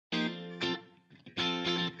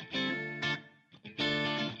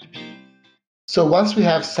So once we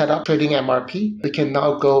have set up trading MRP, we can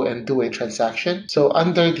now go and do a transaction. So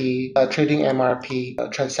under the trading MRP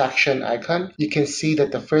transaction icon, you can see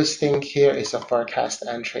that the first thing here is a forecast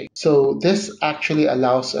entry. So this actually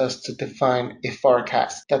allows us to define a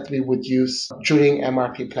forecast that we would use during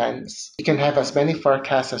MRP plans. You can have as many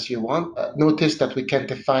forecasts as you want. Notice that we can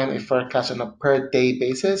define a forecast on a per day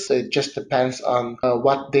basis. So it just depends on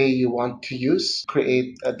what day you want to use to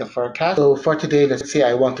create the forecast. So for today, let's say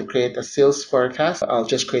I want to create a sales forecast. I'll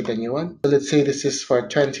just create a new one. So let's say this is for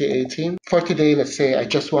 2018. For today, let's say I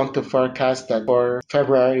just want to forecast that for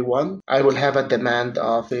February 1, I will have a demand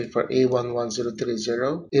of say for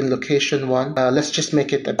A11030 in location 1. Let's just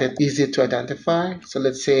make it a bit easy to identify. So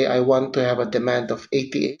let's say I want to have a demand of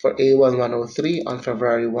 88 for A1103 on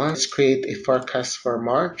February 1. Let's create a forecast for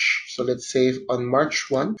March. So let's say on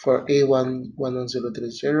March 1 for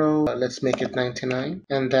A11030, let's make it 99.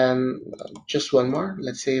 And then just one more,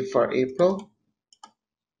 let's say for April,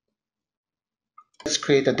 let's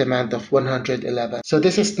create a demand of 111. So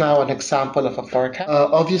this is now an example of a forecast.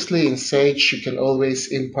 Obviously in Sage, you can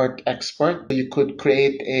always import export. You could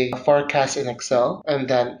create a forecast in Excel and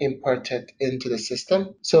then import it into the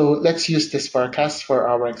system. So let's use this forecast for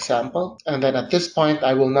our example. And then at this point,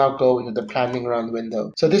 I will now go into the planning run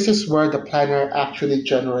window. So this is where the planner actually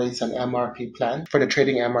generates an MRP plan for the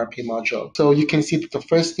trading MRP module. So you can see that the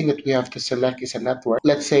first thing that we have to select is a network.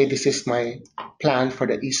 Let's say this is my plan for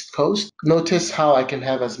the East Coast. Notice how I can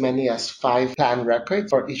have as many as 5 plan records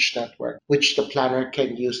for each network, which the planner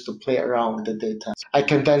can use to play around with the data. I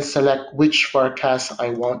can then select which forecast I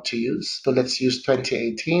want to use. So let's use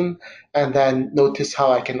 2018, and then notice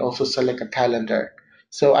how I can also select a calendar.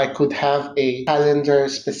 So I could have a calendar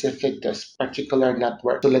specific to a particular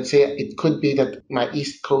network. So let's say it could be that my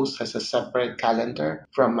East Coast has a separate calendar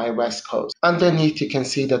from my West Coast. Underneath, you can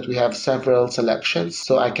see that we have several selections.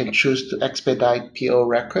 So I can choose to expedite PO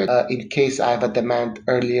record in case I have a demand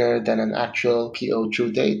earlier than an actual PO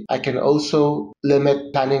due date. I can also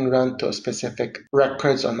limit planning run to a specific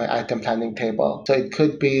records on my item planning table. So it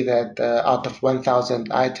could be that out of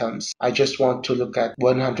 1,000 items, I just want to look at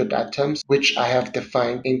 100 items, which I have defined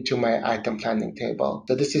into my item planning table.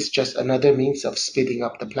 So this is just another means of speeding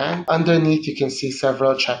up the plan. Underneath, you can see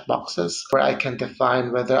several checkboxes where I can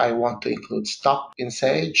define whether I want to include stock in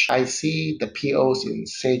Sage. I see the POs in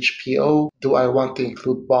Sage PO. Do I want to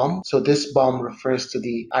include BOM? So this BOM refers to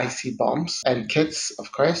the IC BOMs and kits,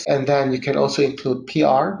 of course. And then you can also include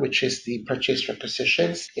PR, which is the purchase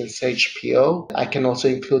requisitions in Sage PO. I can also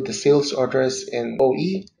include the sales orders in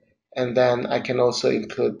OE. And then I can also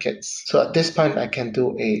include kits. So at this point, I can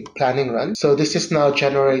do a planning run. So this is now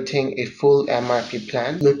generating a full MRP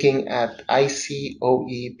plan looking at IC,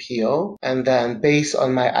 OE, PO. And then based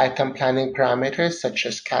on my item planning parameters such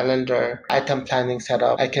as calendar, item planning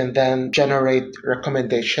setup, I can then generate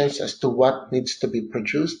recommendations as to what needs to be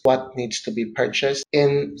produced, what needs to be purchased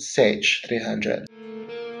in Sage 300.